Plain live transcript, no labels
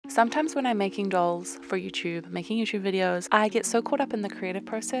Sometimes when I'm making dolls for YouTube, making YouTube videos, I get so caught up in the creative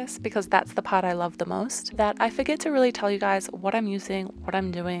process because that's the part I love the most that I forget to really tell you guys what I'm using, what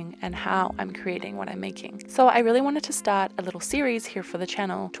I'm doing, and how I'm creating what I'm making. So I really wanted to start a little series here for the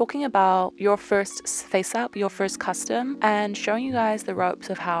channel talking about your first face up, your first custom, and showing you guys the ropes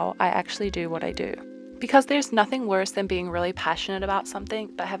of how I actually do what I do. Because there's nothing worse than being really passionate about something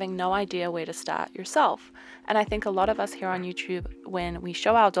but having no idea where to start yourself. And I think a lot of us here on YouTube, when we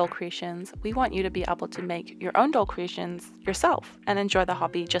show our doll creations, we want you to be able to make your own doll creations yourself and enjoy the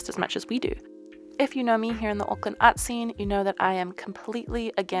hobby just as much as we do. If you know me here in the Auckland art scene, you know that I am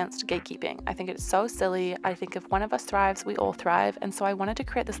completely against gatekeeping. I think it's so silly. I think if one of us thrives, we all thrive. And so I wanted to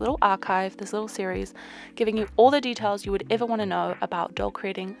create this little archive, this little series, giving you all the details you would ever want to know about doll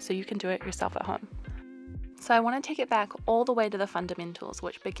creating so you can do it yourself at home. So I want to take it back all the way to the fundamentals,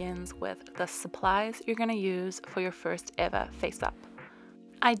 which begins with the supplies you're going to use for your first ever face up.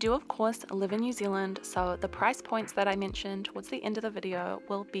 I do of course live in New Zealand, so the price points that I mentioned towards the end of the video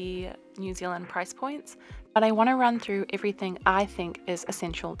will be New Zealand price points, but I want to run through everything I think is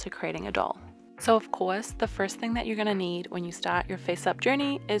essential to creating a doll. So of course, the first thing that you're going to need when you start your face up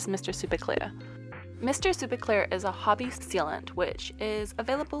journey is Mr. Super Clear. Mr. Super Clear is a hobby sealant which is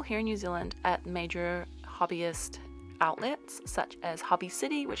available here in New Zealand at major hobbyist outlets such as Hobby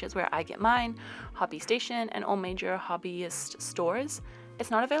City, which is where I get mine, Hobby Station, and all major hobbyist stores.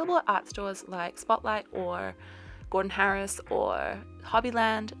 It's not available at art stores like Spotlight or Gordon Harris or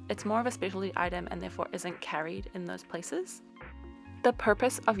Hobbyland. It's more of a specialty item and therefore isn't carried in those places. The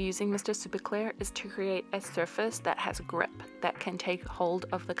purpose of using Mr. Super Clear is to create a surface that has grip, that can take hold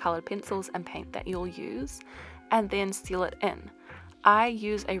of the colored pencils and paint that you'll use, and then seal it in. I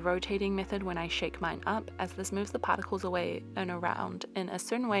use a rotating method when I shake mine up, as this moves the particles away and around in a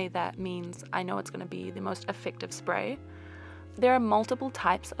certain way that means I know it's going to be the most effective spray. There are multiple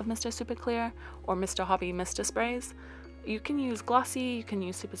types of Mr. Super Clear or Mr. Hobby Mr. Sprays. You can use glossy, you can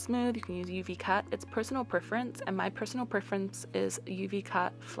use super smooth, you can use UV cut. It's personal preference, and my personal preference is UV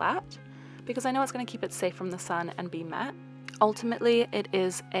cut flat because I know it's going to keep it safe from the sun and be matte. Ultimately, it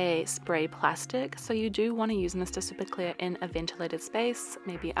is a spray plastic, so you do want to use Mr. Super Clear in a ventilated space,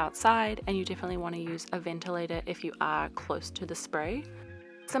 maybe outside, and you definitely want to use a ventilator if you are close to the spray.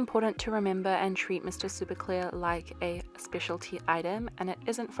 It's important to remember and treat Mr. Super Clear like a specialty item, and it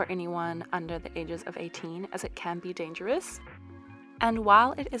isn't for anyone under the ages of 18 as it can be dangerous. And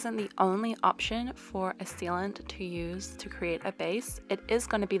while it isn't the only option for a sealant to use to create a base, it is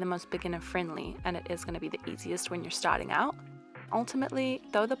going to be the most beginner friendly and it is going to be the easiest when you're starting out. Ultimately,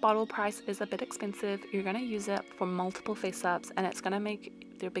 though the bottle price is a bit expensive, you're going to use it for multiple face ups and it's going to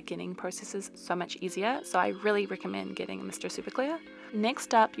make their beginning processes so much easier, so I really recommend getting Mr. Super Clear.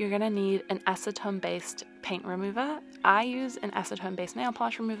 Next up, you're going to need an acetone based paint remover. I use an acetone based nail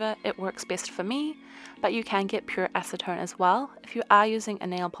polish remover. It works best for me, but you can get pure acetone as well. If you are using a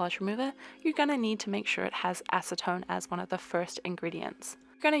nail polish remover, you're going to need to make sure it has acetone as one of the first ingredients.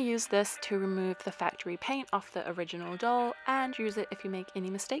 You're going to use this to remove the factory paint off the original doll and use it if you make any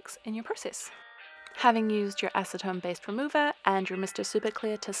mistakes in your process. Having used your acetone based remover and your Mr. Super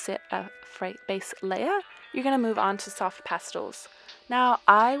Clear to set a base layer, you're going to move on to soft pastels. Now,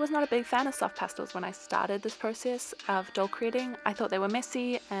 I was not a big fan of soft pastels when I started this process of doll creating. I thought they were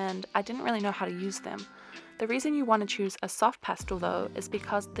messy and I didn't really know how to use them. The reason you want to choose a soft pastel though is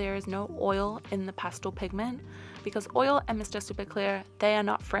because there is no oil in the pastel pigment, because oil and Mr. Super Clear, they are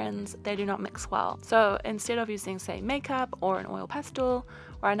not friends, they do not mix well. So instead of using say makeup or an oil pastel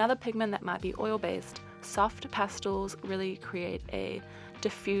or another pigment that might be oil based, soft pastels really create a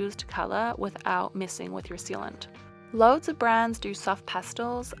diffused color without messing with your sealant. Loads of brands do soft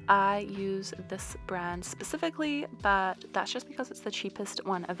pastels. I use this brand specifically, but that's just because it's the cheapest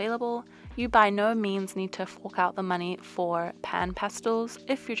one available. You by no means need to fork out the money for pan pastels.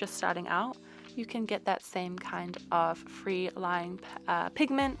 If you're just starting out, you can get that same kind of free line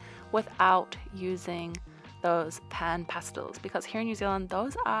pigment without using those pan pastels, because here in New Zealand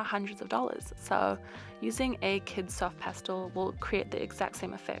those are hundreds of dollars. So using a kid's soft pastel will create the exact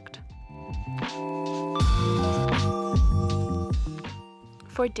same effect.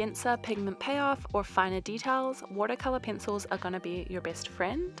 For denser pigment payoff or finer details, watercolor pencils are going to be your best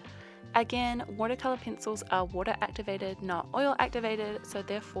friend. Again, watercolor pencils are water activated, not oil activated, so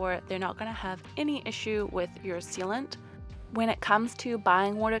therefore they're not going to have any issue with your sealant. When it comes to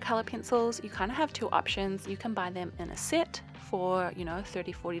buying watercolor pencils, you kind of have two options. You can buy them in a set for,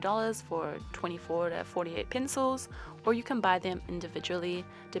 $30–40 for 24 to 48 pencils, or you can buy them individually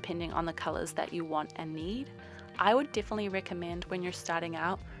depending on the colors that you want and need. I would definitely recommend when you're starting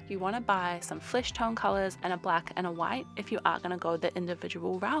out, you want to buy some flesh tone colors and a black and a white if you are going to go the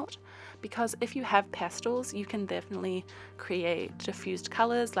individual route, because if you have pastels, you can definitely create diffused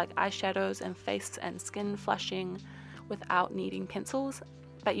colors like eyeshadows and face and skin flushing without needing pencils,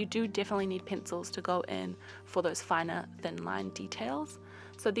 but you do definitely need pencils to go in for those finer thin line details.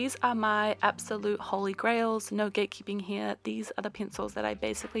 So these are my absolute holy grails, no gatekeeping here. These are the pencils that I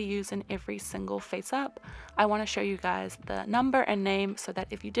basically use in every single face up. I want to show you guys the number and name so that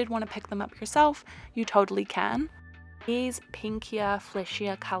if you did want to pick them up yourself, you totally can. These pinkier,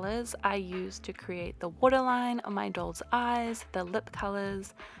 fleshier colors I use to create the waterline on my doll's eyes, the lip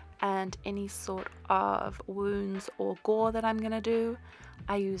colors, and any sort of wounds or gore that I'm going to do.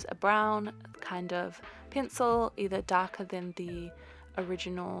 I use a brown kind of pencil, either darker than the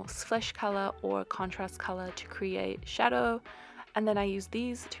original flesh color or contrast color to create shadow, and then I use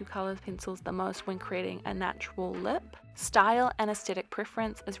these two color pencils the most when creating a natural lip. Style and aesthetic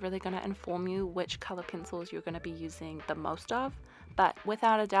preference is really going to inform you which color pencils you're going to be using the most of, but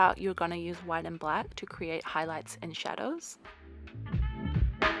without a doubt you're going to use white and black to create highlights and shadows.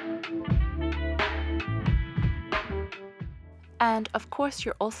 And of course,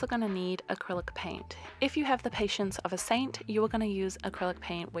 you're also going to need acrylic paint. If you have the patience of a saint, you are going to use acrylic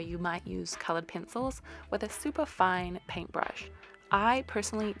paint where you might use colored pencils with a super fine paintbrush. I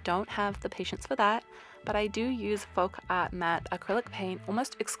personally don't have the patience for that, but I do use OOAK Art matte acrylic paint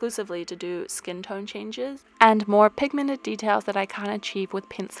almost exclusively to do skin tone changes and more pigmented details that I can't achieve with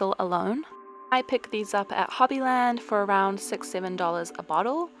pencil alone. I pick these up at Hobbyland for around $6–7 a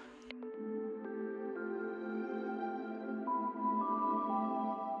bottle.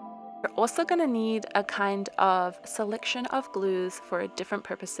 You're also going to need a kind of selection of glues for different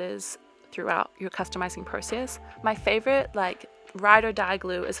purposes throughout your customizing process. My favorite, like, ride or die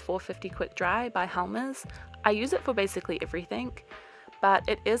glue is 450 Quick Dry by Helmers. I use it for basically everything, but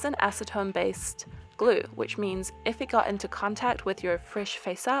it is an acetone based glue, which means if it got into contact with your fresh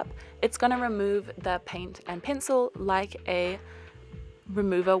face up, it's going to remove the paint and pencil like a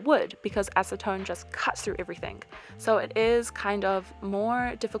remover would, because acetone just cuts through everything. So it is kind of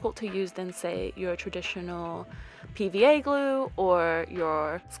more difficult to use than, say, your traditional PVA glue or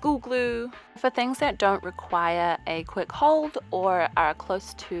your school glue. For things that don't require a quick hold or are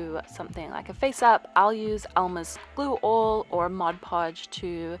close to something like a face up, I'll use Elmer's Glue All or Mod Podge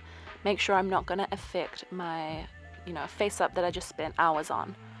to make sure I'm not going to affect my, face up that I just spent hours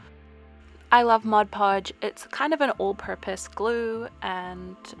on. I love Mod Podge. It's kind of an all-purpose glue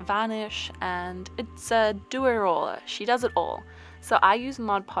and varnish, and it's a do-it-all. She does it all. So I use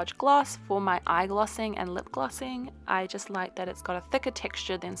Mod Podge gloss for my eye glossing and lip glossing. I just like that it's got a thicker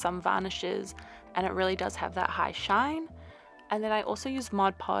texture than some varnishes, and it really does have that high shine. And then I also use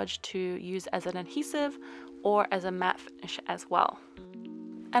Mod Podge to use as an adhesive or as a matte finish as well.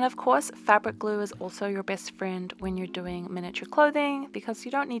 And of course, fabric glue is also your best friend when you're doing miniature clothing, because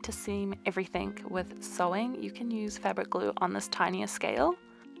you don't need to seam everything with sewing. You can use fabric glue on this tinier scale.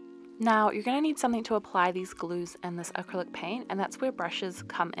 Now, you're going to need something to apply these glues and this acrylic paint, and that's where brushes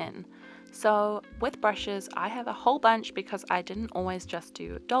come in. So with brushes, I have a whole bunch because I didn't always just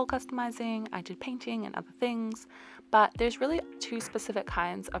do doll customizing, I did painting and other things, but there's really two specific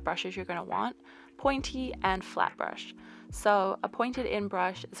kinds of brushes you're going to want: pointy and flat brush. So a pointed end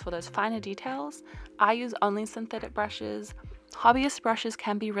brush is for those finer details. I use only synthetic brushes. Hobbyist brushes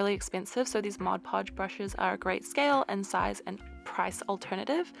can be really expensive, so these Mod Podge brushes are a great scale and size and price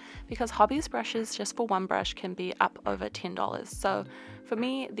alternative, because hobbyist brushes just for one brush can be up over $10. So for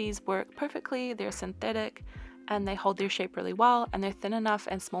me, these work perfectly. They're synthetic and they hold their shape really well, and they're thin enough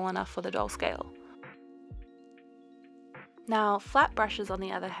and small enough for the doll scale. Now, flat brushes, on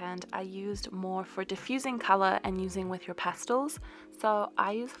the other hand, are used more for diffusing color and using with your pastels. So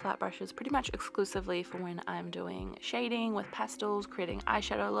I use flat brushes pretty much exclusively for when I'm doing shading with pastels, creating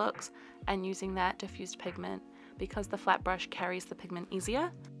eyeshadow looks, and using that diffused pigment, because the flat brush carries the pigment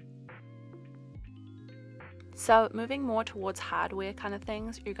easier. So moving more towards hardware kind of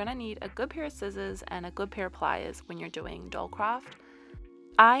things, you're going to need a good pair of scissors and a good pair of pliers when you're doing doll craft.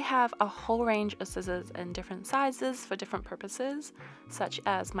 I have a whole range of scissors in different sizes for different purposes, such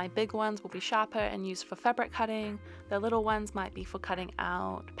as my big ones will be sharper and used for fabric cutting. The little ones might be for cutting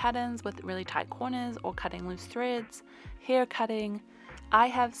out patterns with really tight corners or cutting loose threads, hair cutting. I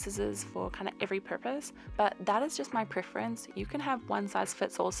have scissors for kind of every purpose, but that is just my preference. You can have one size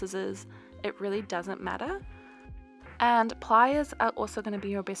fits all scissors. It really doesn't matter. And pliers are also going to be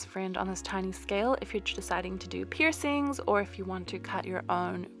your best friend on this tiny scale if you're deciding to do piercings, or if you want to cut your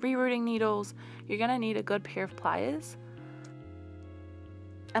own rerouting needles. You're going to need a good pair of pliers.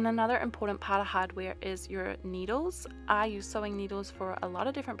 And another important part of hardware is your needles. I use sewing needles for a lot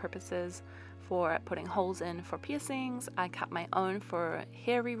of different purposes, for putting holes in for piercings. I cut my own for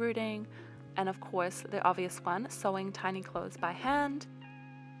hair rerouting, and of course the obvious one, sewing tiny clothes by hand.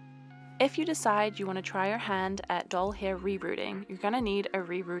 If you decide you want to try your hand at doll hair rerouting, you're going to need a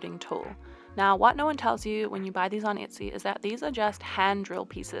rerouting tool. Now, what no one tells you when you buy these on Etsy is that these are just hand drill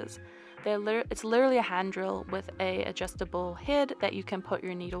pieces. It's literally a hand drill with a adjustable head that you can put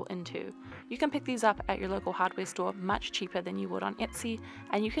your needle into. You can pick these up at your local hardware store much cheaper than you would on Etsy,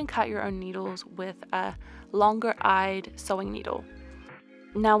 and you can cut your own needles with a longer-eyed sewing needle.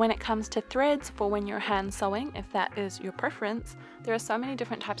 Now, when it comes to threads for when you're hand sewing, if that is your preference, there are so many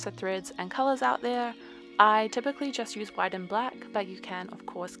different types of threads and colors out there. I typically just use white and black, but you can of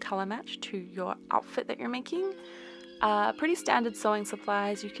course color match to your outfit that you're making. Pretty standard sewing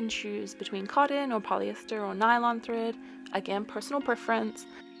supplies. You can choose between cotton or polyester or nylon thread. Again, personal preference.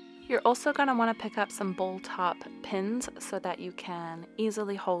 You're also going to want to pick up some ball top pins so that you can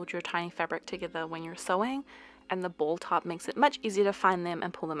easily hold your tiny fabric together when you're sewing, and the ball top makes it much easier to find them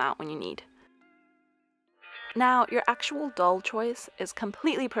and pull them out when you need. Now, your actual doll choice is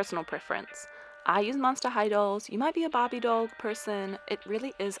completely personal preference. I use Monster High dolls. You might be a Barbie doll person. It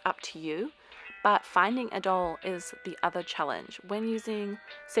really is up to you. But finding a doll is the other challenge. When using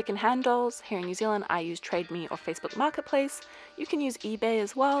secondhand dolls, here in New Zealand, I use Trade Me or Facebook Marketplace. You can use eBay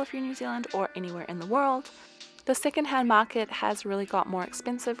as well if you're in New Zealand or anywhere in the world. The secondhand market has really got more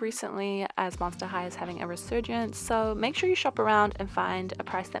expensive recently as Monster High is having a resurgence, so make sure you shop around and find a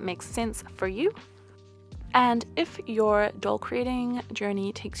price that makes sense for you. And if your doll creating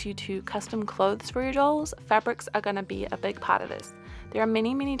journey takes you to custom clothes for your dolls, fabrics are going to be a big part of this. There are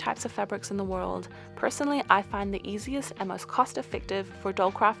many types of fabrics in the world. Personally, I find the easiest and most cost-effective for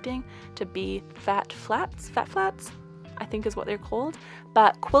doll crafting to be fat flats, I think is what they're called,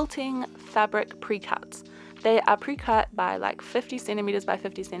 but quilting fabric pre-cuts. They are pre-cut by like 50 centimeters by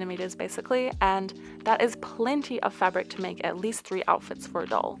 50 centimeters basically, and that is plenty of fabric to make at least 3 outfits for a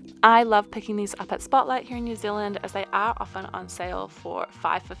doll. I love picking these up at Spotlight here in New Zealand as they are often on sale for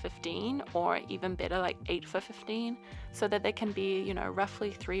 5 for 15 or even better like 8 for 15, so that they can be, you know,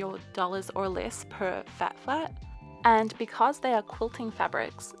 roughly $3 or less per fat flat. And because they are quilting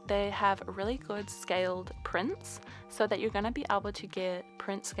fabrics, they have really good scaled prints so that you're going to be able to get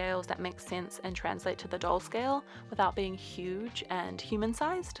print scales that make sense and translate to the doll scale without being huge and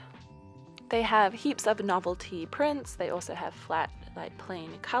human-sized. They have heaps of novelty prints. They also have flat, like plain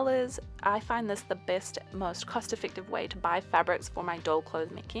colors. I find this the best, most cost-effective way to buy fabrics for my doll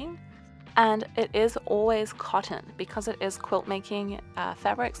clothes making. And it is always cotton because it is quilt making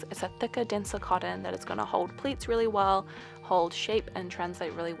fabrics. It's a thicker, denser cotton that is going to hold pleats really well, hold shape and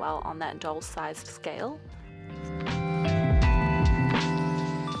translate really well on that doll sized scale.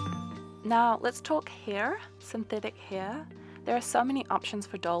 Now let's talk hair, synthetic hair. There are so many options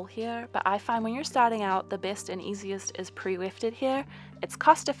for doll hair, but I find when you're starting out, the best and easiest is pre-wefted hair. It's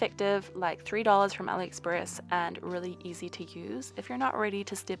cost effective, like $3 from AliExpress, and really easy to use if you're not ready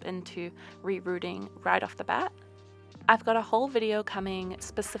to step into rerouting right off the bat. I've got a whole video coming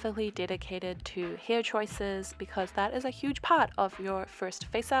specifically dedicated to hair choices because that is a huge part of your first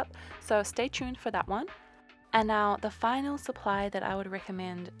face up, so stay tuned for that one. And now the final supply that I would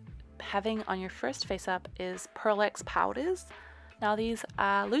recommend having on your first face up is Pearlex powders. Now these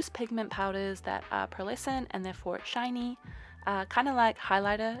are loose pigment powders that are pearlescent and therefore shiny, kind of like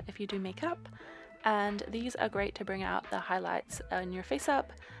highlighter if you do makeup, and these are great to bring out the highlights in your face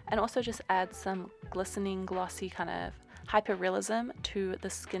up and also just add some glistening glossy kind of hyperrealism to the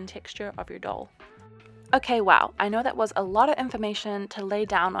skin texture of your doll. Okay, wow, I know that was a lot of information to lay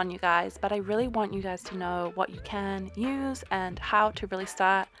down on you guys, but I really want you guys to know what you can use and how to really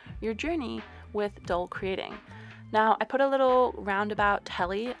start your journey with doll creating. Now, I put a little roundabout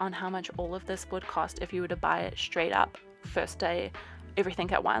tally on how much all of this would cost if you were to buy it straight up, first day, everything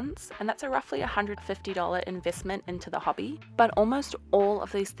at once, and that's a roughly $150 investment into the hobby. But almost all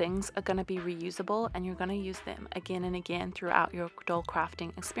of these things are going to be reusable and you're going to use them again and again throughout your doll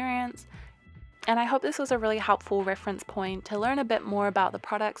crafting experience. And I hope this was a really helpful reference point to learn a bit more about the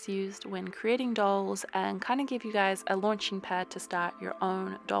products used when creating dolls and kind of give you guys a launching pad to start your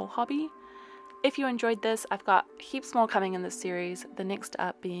own doll hobby. If you enjoyed this, I've got heaps more coming in this series, the next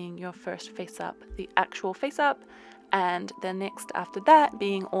up being your first face up, the actual face up, and the next after that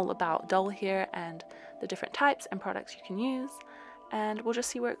being all about doll hair and the different types and products you can use, and we'll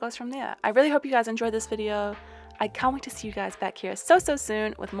just see where it goes from there. I really hope you guys enjoyed this video. I can't wait to see you guys back here so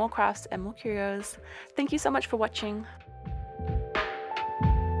soon with more crafts and more curios. Thank you so much for watching.